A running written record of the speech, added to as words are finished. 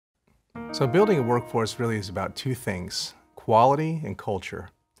So building a workforce really is about two things, quality and culture.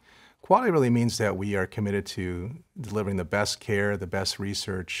 Quality really means that we are committed to delivering the best care, the best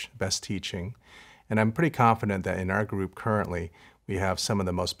research, best teaching. And I'm pretty confident that in our group currently, we have some of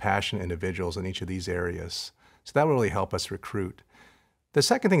the most passionate individuals in each of these areas. So that will really help us recruit. The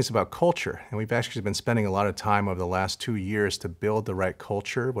second thing is about culture, and we've actually been spending a lot of time over the last 2 years to build the right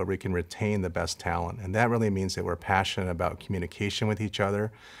culture where we can retain the best talent. And that really means that we're passionate about communication with each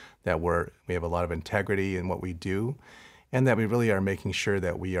other, that we have a lot of integrity in what we do, and that we really are making sure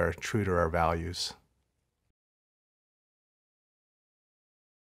that we are true to our values.